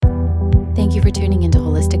Thank you for tuning into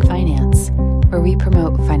Holistic Finance, where we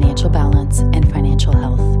promote financial balance and financial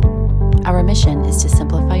health. Our mission is to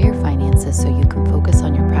simplify your finances so you can focus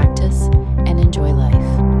on your practice and enjoy life.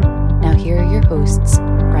 Now here are your hosts,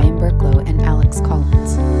 Ryan Burklow and Alex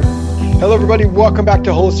Collins. Hello everybody, welcome back to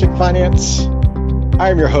Holistic Finance. I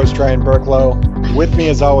am your host, Ryan Burklow. With me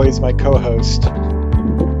as always, my co-host,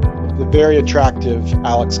 the very attractive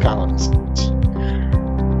Alex Collins.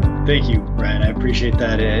 Thank you, Ryan. I appreciate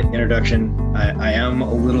that introduction. I am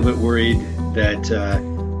a little bit worried that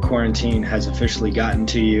quarantine has officially gotten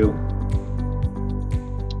to you.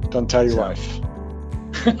 Don't tell your wife.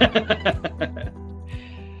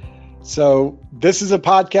 So this is a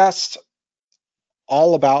podcast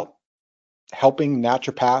all about helping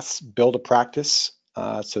naturopaths build a practice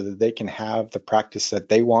so that they can have the practice that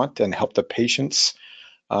they want and help the patients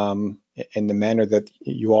in the manner that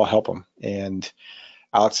you all help them. And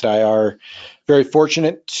Alex and I are very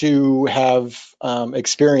fortunate to have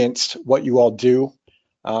experienced what you all do,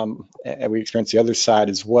 and we experience the other side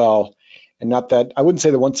as well. And not that, I wouldn't say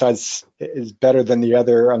that one side is better than the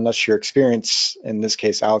other unless your experience, in this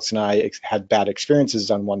case, Alex and I had bad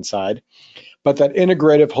experiences on one side, but that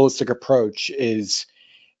integrative holistic approach is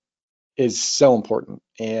so important.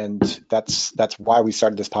 And that's why we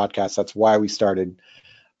started this podcast. That's why we started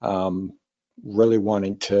really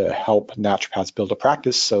wanting to help naturopaths build a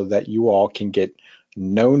practice so that you all can get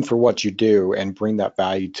known for what you do and bring that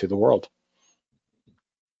value to the world.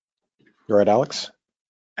 You all right, Alex?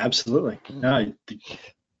 Absolutely. No,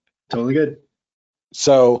 totally good.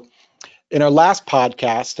 So in our last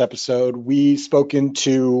podcast episode, we spoke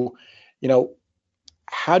into,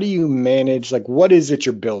 how do you manage, what is it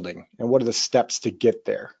you're building and what are the steps to get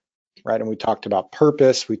there, right? And we talked about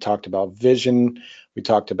purpose, we talked about vision, we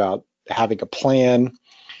talked about having a plan.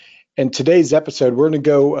 In today's episode, we're going to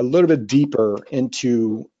go a little bit deeper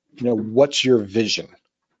into, what's your vision?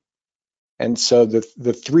 And so the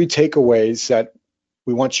three takeaways that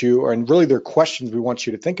we want you, and really they're questions we want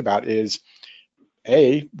you to think about is,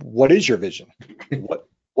 A, what is your vision?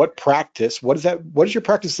 What practice, what does your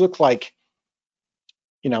practice look like,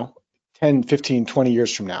 10, 15, 20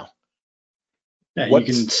 years from now? Yeah,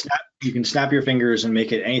 you can snap your fingers and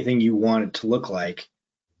make it anything you want it to look like.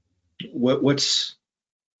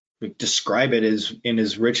 Describe it in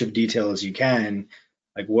as rich of detail as you can.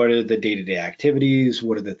 Like, what are the day-to-day activities?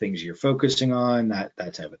 What are the things you're focusing on? That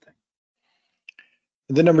type of thing.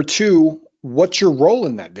 And then number two, what's your role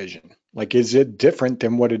in that vision? Is it different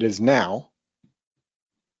than what it is now?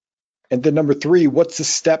 And then number three, what's the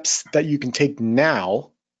steps that you can take now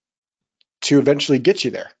to eventually get you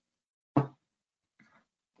there?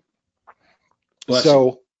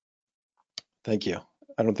 Thank you.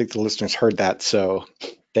 I don't think the listeners heard that, so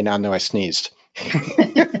they now know I sneezed.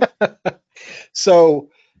 So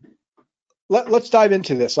let's dive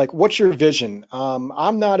into this. What's your vision?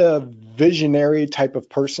 I'm not a visionary type of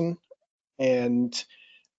person, and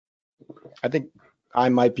I think I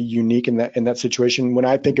might be unique in that situation. When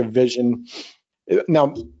I think of vision,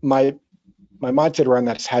 now my mindset around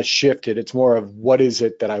that has shifted. It's more of what is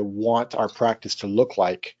it that I want our practice to look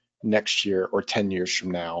like next year or 10 years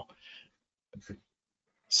from now.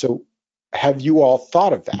 So have you all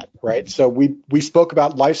thought of that, right? So we spoke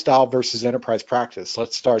about lifestyle versus enterprise practice.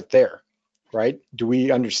 Let's start there, right? Do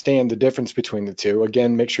we understand the difference between the two?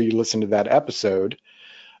 Again, make sure you listen to that episode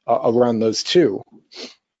around those two.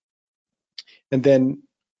 And then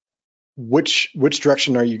which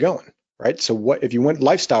direction are you going, right? So what if you went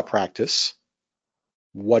lifestyle practice,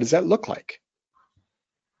 what does that look like,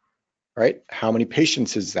 right? How many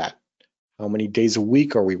patients is that? How many days a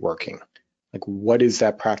week are we working? What is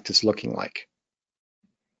that practice looking like?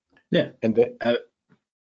 Yeah, and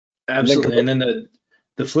absolutely. And then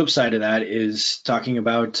the flip side of that is talking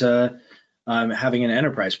about having an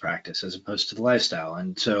enterprise practice as opposed to the lifestyle.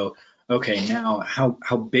 And so, okay, now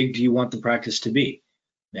how big do you want the practice to be?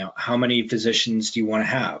 Now, how many physicians do you want to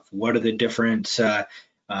have? What are the different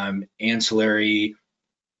ancillary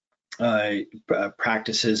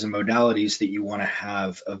practices and modalities that you want to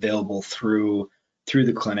have available through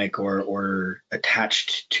the clinic or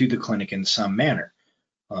attached to the clinic in some manner?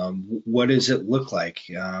 What does it look like,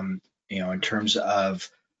 in terms of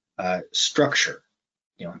structure,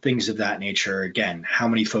 things of that nature? Again, how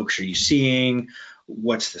many folks are you seeing?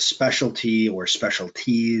 What's the specialty or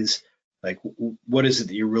specialties? What is it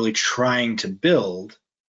that you're really trying to build?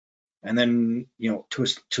 And then, to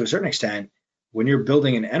a certain extent, when you're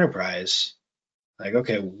building an enterprise,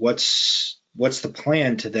 okay, what's the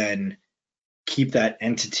plan to then keep that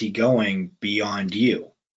entity going beyond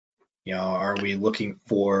you? Are we looking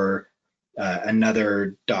for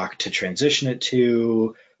another doc to transition it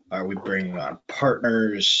to? Are we bringing on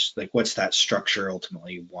partners? Like, what's that structure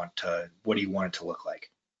ultimately what do you want it to look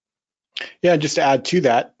like? Yeah, just to add to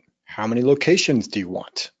that, how many locations do you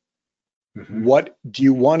want? Mm-hmm. What do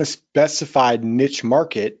you want a specified niche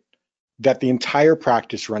market that the entire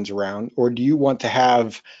practice runs around, or do you want to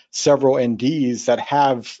have several NDs that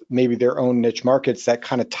have maybe their own niche markets that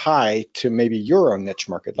kind of tie to maybe your own niche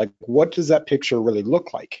market? Like, what does that picture really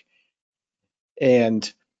look like?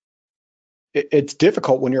 And it's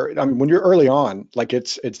difficult when you're early on. Like,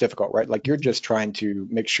 it's difficult, right? Like, you're just trying to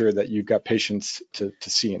make sure that you've got patients to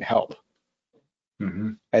see and help.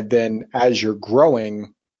 Mm-hmm. And then as you're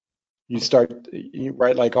growing, you start,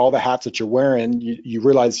 right, like all the hats that you're wearing, you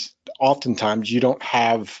realize oftentimes you don't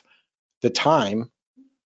have the time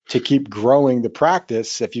to keep growing the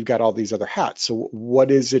practice if you've got all these other hats. So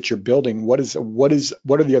what is it you're building? What are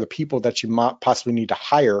the other people that you might possibly need to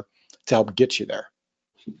hire to help get you there?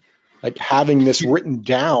 Like, having this written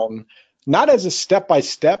down, not as a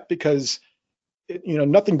step-by-step, because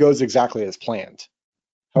nothing goes exactly as planned.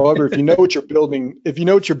 However, if you know what you're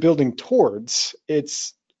building towards,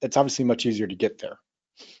 it's obviously much easier to get there.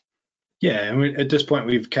 Yeah, I mean, at this point,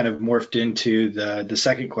 we've kind of morphed into the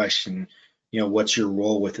second question. What's your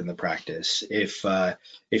role within the practice? If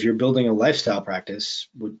you're building a lifestyle practice,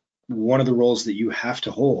 one of the roles that you have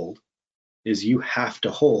to hold is you have to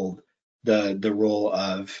hold the role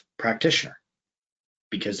of practitioner,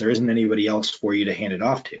 because there isn't anybody else for you to hand it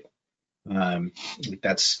off to.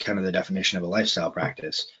 That's kind of the definition of a lifestyle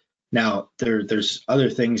practice. Now, there's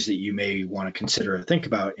other things that you may want to consider or think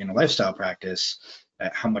about in a lifestyle practice.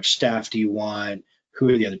 How much staff do you want? Who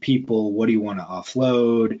are the other people? What do you want to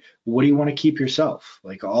offload? What do you want to keep yourself?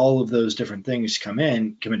 Like, all of those different things come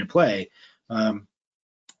into play, and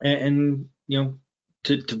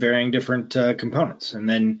to varying different components. And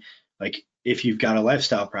then, like, if you've got a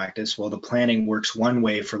lifestyle practice, well, the planning works one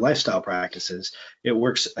way for lifestyle practices. It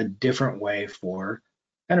works a different way for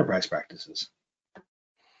enterprise practices.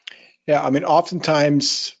 Yeah, I mean,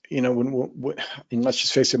 oftentimes, when and let's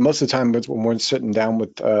just face it, most of the time when we're sitting down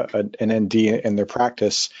with an ND in their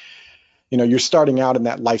practice, you're starting out in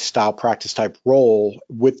that lifestyle practice type role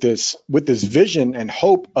with this vision and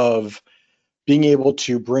hope of being able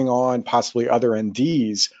to bring on possibly other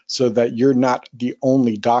NDs so that you're not the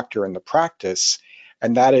only doctor in the practice.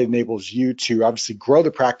 And that enables you to obviously grow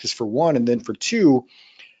the practice, for one, and then for two,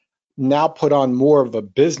 now put on more of a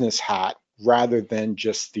business hat rather than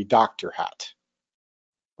just the doctor hat,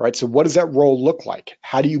 right? So what does that role look like?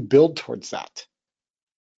 How do you build towards that?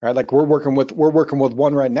 Right? Like, we're working with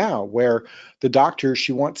one right now where the doctor,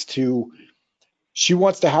 she wants to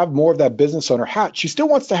have more of that business owner hat. She still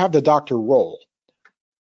wants to have the doctor role,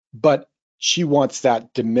 but she wants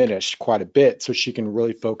that diminished quite a bit so she can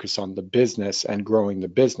really focus on the business and growing the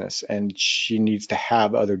business. And she needs to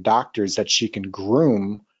have other doctors that she can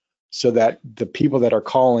groom so that the people that are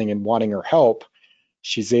calling and wanting her help,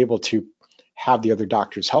 she's able to have the other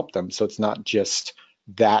doctors help them. So it's not just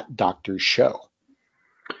that doctor's show.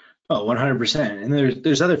 Oh, 100%. And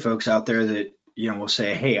there's other folks out there that, will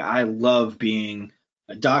say, hey, I love being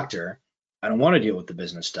a doctor. I don't want to deal with the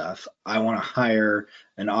business stuff. I want to hire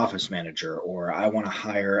an office manager, or I want to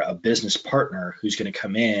hire a business partner who's going to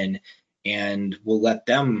come in and we'll let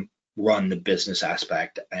them run the business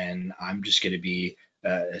aspect. And I'm just going to be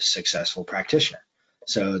a successful practitioner.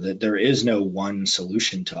 So that there is no one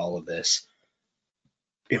solution to all of this.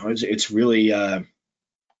 It's really, if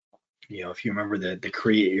you remember the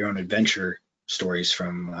create your own adventure stories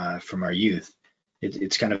from our youth,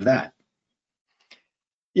 it's kind of that.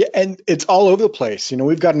 Yeah, and it's all over the place.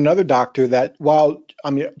 We've got another doctor that, while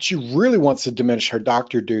she really wants to diminish her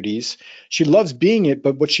doctor duties, she loves being it,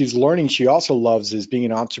 but what she's learning, she also loves, is being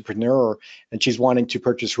an entrepreneur, and she's wanting to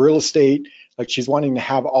purchase real estate. Like, she's wanting to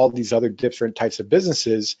have all these other different types of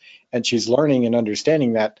businesses, and she's learning and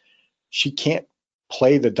understanding that she can't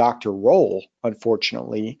play the doctor role,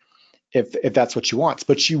 unfortunately, if that's what she wants.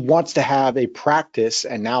 But she wants to have a practice,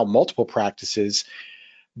 and now multiple practices,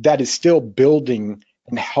 that is still building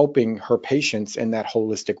and helping her patients in that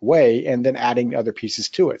holistic way, and then adding other pieces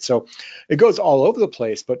to it. So it goes all over the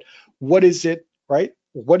place, but what is it, right?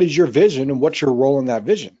 What is your vision, and what's your role in that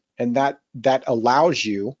vision? And that allows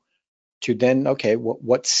you to then, okay,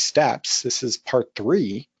 what steps? This is part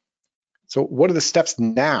 3. So what are the steps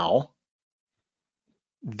now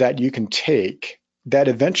that you can take that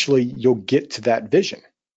eventually you'll get to that vision?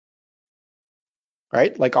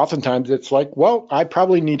 Right? Like, oftentimes it's like, well, I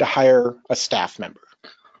probably need to hire a staff member.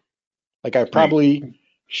 Like, I probably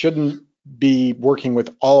shouldn't be working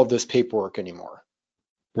with all of this paperwork anymore.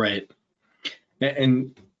 Right.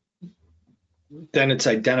 And then it's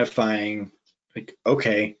identifying, like,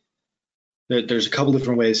 okay, there's a couple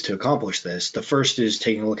different ways to accomplish this. The first is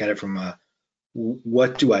taking a look at it from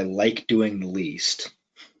what do I like doing the least?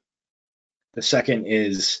 The second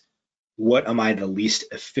is, what am I the least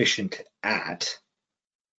efficient at?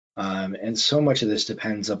 And so much of this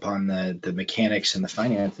depends upon the mechanics and the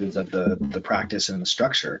finances of the practice and the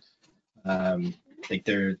structure. Like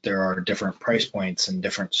there are different price points and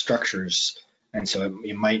different structures, and so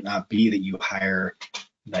it might not be that you hire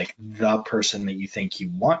like the person that you think you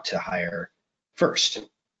want to hire first,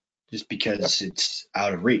 just because it's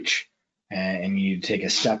out of reach, and you need to take a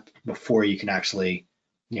step before you can actually,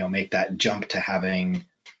 make that jump to having,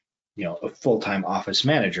 a full-time office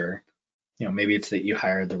manager. Maybe it's that you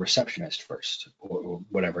hire the receptionist first, or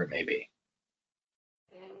whatever it may be.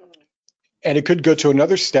 And it could go to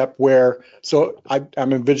another step where, so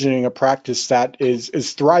I'm envisioning a practice that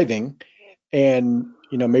is thriving, and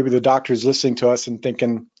maybe the doctor is listening to us and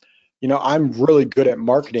thinking, I'm really good at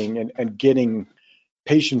marketing and getting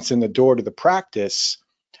patients in the door to the practice.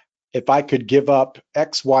 If I could give up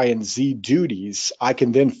X, Y, and Z duties, I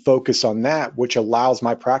can then focus on that, which allows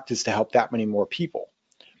my practice to help that many more people,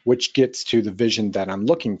 which gets to the vision that I'm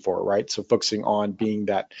looking for, right? So focusing on being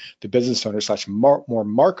the business owner / more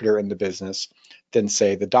marketer in the business than,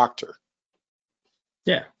 say, the doctor.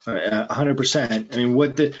 Yeah, 100%. I mean,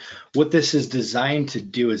 what this is designed to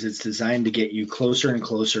do is it's designed to get you closer and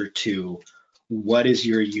closer to what is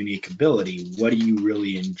your unique ability, what do you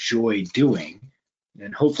really enjoy doing,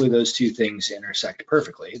 and hopefully those two things intersect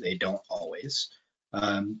perfectly. They don't always,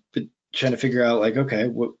 but trying to figure out like, okay,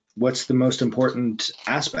 what's the most important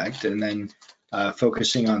aspect, and then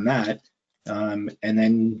focusing on that, and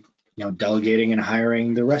then delegating and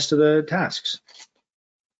hiring the rest of the tasks.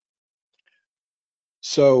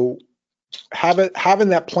 So having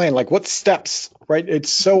that plan, like what steps, right?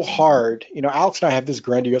 It's so hard. Alex and I have this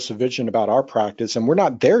grandiose vision about our practice, and we're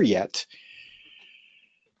not there yet.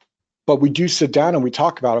 But we do sit down and we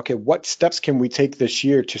talk about, okay, what steps can we take this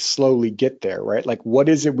year to slowly get there, right? Like, what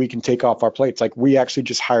is it we can take off our plates? Like, we actually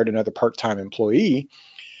just hired another part-time employee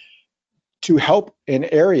to help in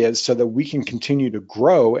areas so that we can continue to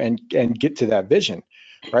grow and get to that vision,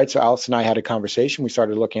 right? So Alex and I had a conversation. We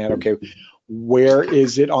started looking at, okay, where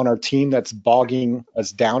is it on our team that's bogging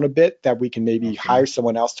us down a bit that we can maybe hire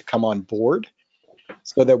someone else to come on board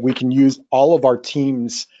so that we can use all of our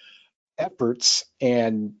team's efforts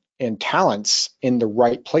and talents in the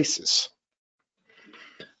right places.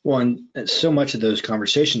 Well, and so much of those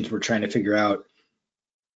conversations we're trying to figure out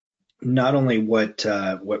not only what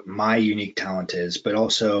my unique talent is, but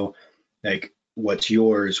also like what's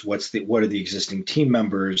yours, what are the existing team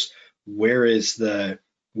members, where's the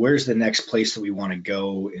next place that we want to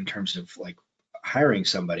go in terms of like hiring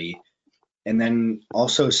somebody. And then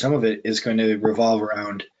also some of it is going to revolve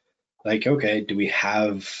around like, okay, do we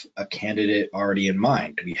have a candidate already in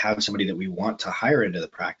mind? Do we have somebody that we want to hire into the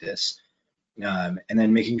practice? And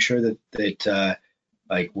then making sure that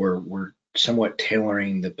like we're somewhat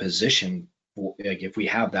tailoring the position. Like if we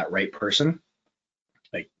have that right person,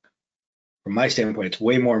 like from my standpoint, it's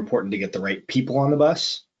way more important to get the right people on the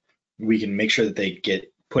bus. We can make sure that they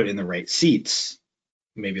get put in the right seats,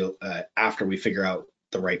 maybe after we figure out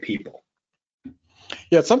the right people.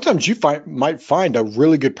 Yeah, sometimes you might find a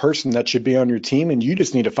really good person that should be on your team, and you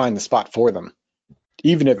just need to find the spot for them,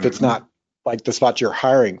 even if it's not like the spot you're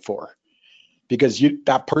hiring for, because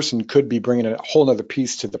that person could be bringing a whole other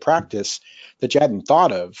piece to the practice that you hadn't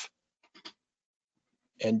thought of,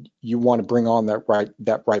 and you want to bring on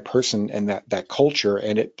that right person and that culture.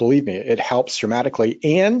 And believe me, it helps dramatically.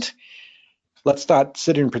 And let's not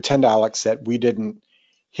sit here and pretend, Alex, that we didn't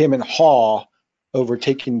him and haw over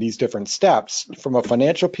taking these different steps from a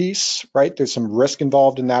financial piece, right? There's some risk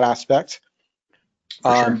involved in that aspect.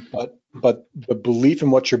 Sure. But the belief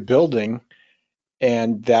in what you're building,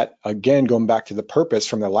 and that, again, going back to the purpose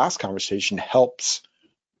from the last conversation, helps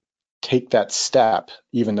take that step,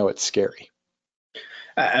 even though it's scary.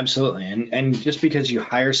 Absolutely. And just because you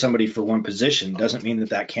hire somebody for one position doesn't mean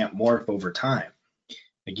that can't morph over time.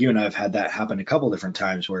 Like you and I have had that happen a couple different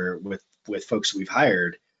times where with folks that we've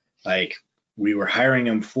hired, like we were hiring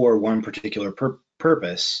them for one particular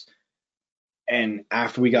purpose. And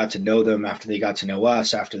after we got to know them, after they got to know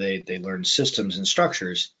us, after they learned systems and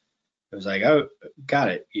structures, it was like, oh, got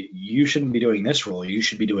it. You shouldn't be doing this role. You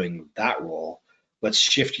should be doing that role. Let's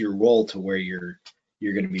shift your role to where you're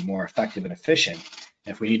going to be more effective and efficient.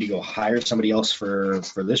 And if we need to go hire somebody else for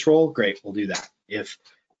this role, great, we'll do that. If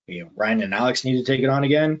Ryan and Alex need to take it on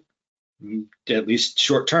again, at least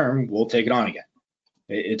short term, we'll take it on again.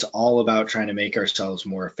 It's all about trying to make ourselves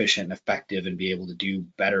more efficient and effective and be able to do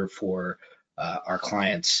better for our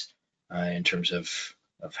clients in terms of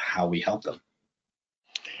how we help them.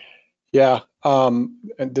 Yeah.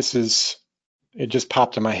 And it just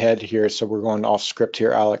popped in my head here. So we're going off script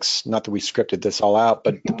here, Alex. Not that we scripted this all out,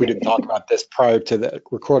 but we didn't talk about this prior to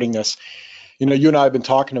recording this. You and I have been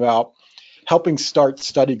talking about helping start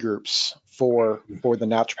study groups for the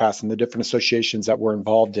naturopaths and the different associations that we're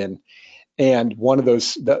involved in. And one of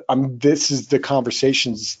those, this is the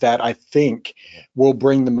conversations that I think will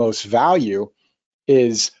bring the most value,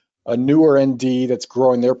 is a newer ND that's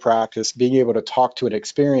growing their practice, being able to talk to an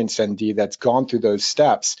experienced ND that's gone through those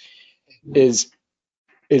steps is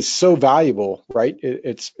so valuable, right?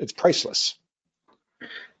 It's priceless.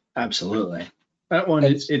 Absolutely. That one,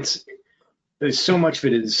 there's so much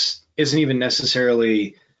of it isn't even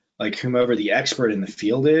necessarily like whomever the expert in the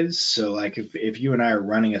field is. So like if you and I are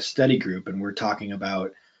running a study group and we're talking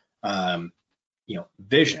about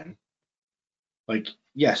vision, like,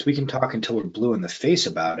 yes, we can talk until we're blue in the face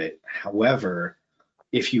about it. However,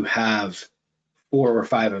 if you have 4 or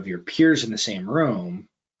 5 of your peers in the same room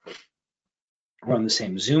or on the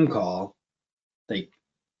same Zoom call, like,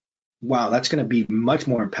 wow, that's going to be much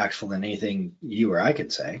more impactful than anything you or I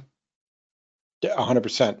could say. Yeah,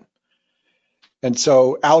 100%. And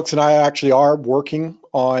so Alex and I actually are working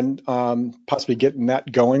on possibly getting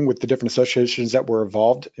that going with the different associations that we're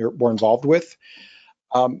involved with,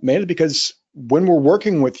 mainly because when we're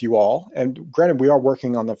working with you all, and granted we are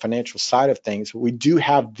working on the financial side of things, but we do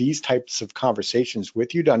have these types of conversations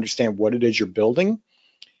with you to understand what it is you're building.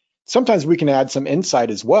 Sometimes we can add some insight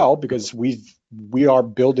as well, because we are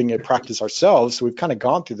building a practice ourselves, so we've kind of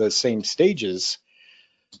gone through those same stages.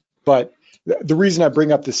 But the reason I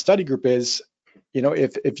bring up this study group is,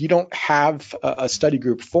 if you don't have a study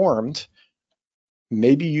group formed,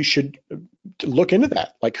 maybe you should look into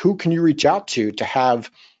that. Like, who can you reach out to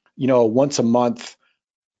have, a once a month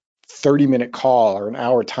 30-minute call or an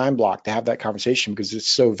hour time block to have that conversation, because it's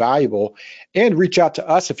so valuable. And reach out to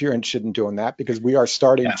us if you're interested in doing that, because we are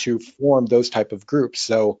starting to form those type of groups.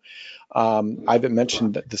 So I haven't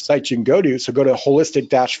mentioned the site you can go to. So go to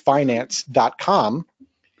holistic-finance.com.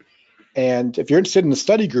 And if you're interested in the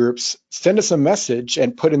study groups, send us a message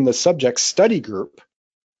and put in the subject study group.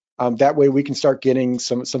 That way we can start getting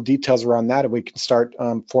some details around that, and we can start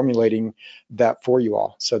formulating that for you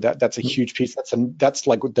all. So that's a huge piece. That's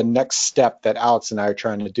like the next step that Alex and I are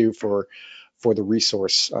trying to do for the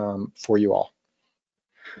resource for you all.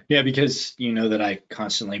 Yeah, because that I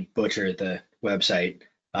constantly butcher the website.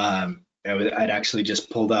 I'd actually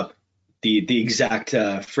just pulled up the exact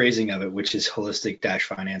phrasing of it, which is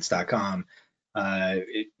holistic-finance.com,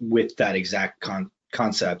 with that exact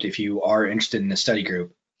concept. If you are interested in a study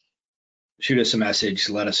group, shoot us a message,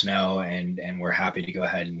 let us know, and we're happy to go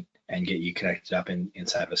ahead and get you connected up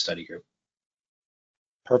inside of a study group.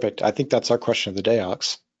 Perfect. I think that's our question of the day,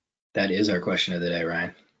 Alex. That is our question of the day,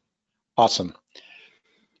 Ryan. Awesome.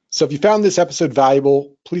 So if you found this episode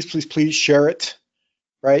valuable, please share it,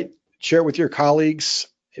 right? Share it with your colleagues.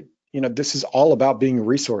 This is all about being a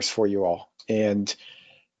resource for you all. And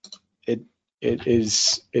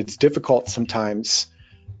it's difficult sometimes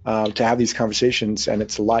to have these conversations, and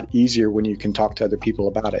it's a lot easier when you can talk to other people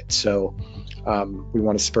about it. So we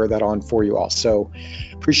want to spur that on for you all. So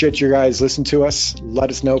appreciate you guys listening to us. Let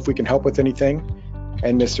us know if we can help with anything.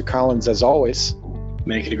 And Mr. Collins, as always,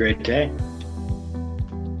 make it a great day.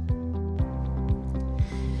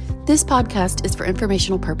 This podcast is for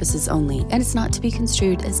informational purposes only and is not to be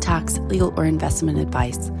construed as tax, legal, or investment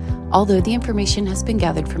advice. Although the information has been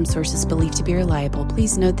gathered from sources believed to be reliable,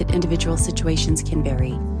 please note that individual situations can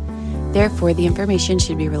vary. Therefore, the information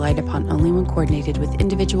should be relied upon only when coordinated with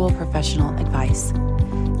individual professional advice.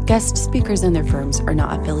 Guest speakers and their firms are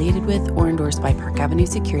not affiliated with or endorsed by Park Avenue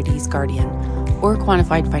Securities, Guardian, or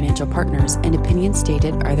Quantified Financial Partners, and opinions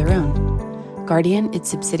stated are their own. Guardian, its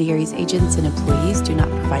subsidiaries, agents, and employees do not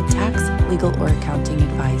provide tax, legal, or accounting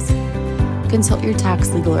advice. Consult your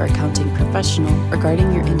tax, legal, or accounting professional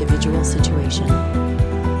regarding your individual situation.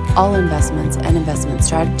 All investments and investment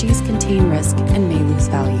strategies contain risk and may lose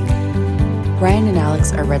value. Ryan and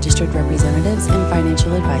Alex are registered representatives and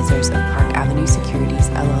financial advisors of Park Avenue Securities,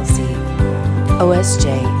 LLC.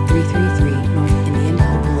 OSJ 333 North Indian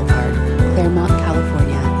Hill Boulevard, Claremont,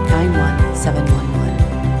 California, 91711.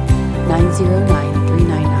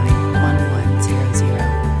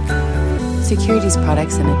 909-399-1100. Securities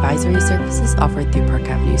products and advisory services offered through Park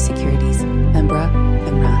Avenue Securities, FINRA,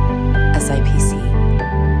 SIPC.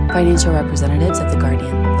 Financial representatives of the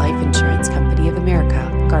Guardian Life Insurance Company of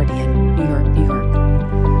America, Guardian, New York, New York.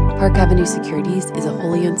 Park Avenue Securities is a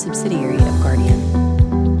wholly owned subsidiary of Guardian.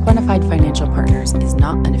 Quantified Financial Partners is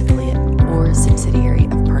not an affiliate or subsidiary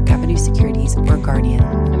of Park Avenue Securities or Guardian.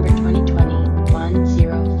 Number 2020.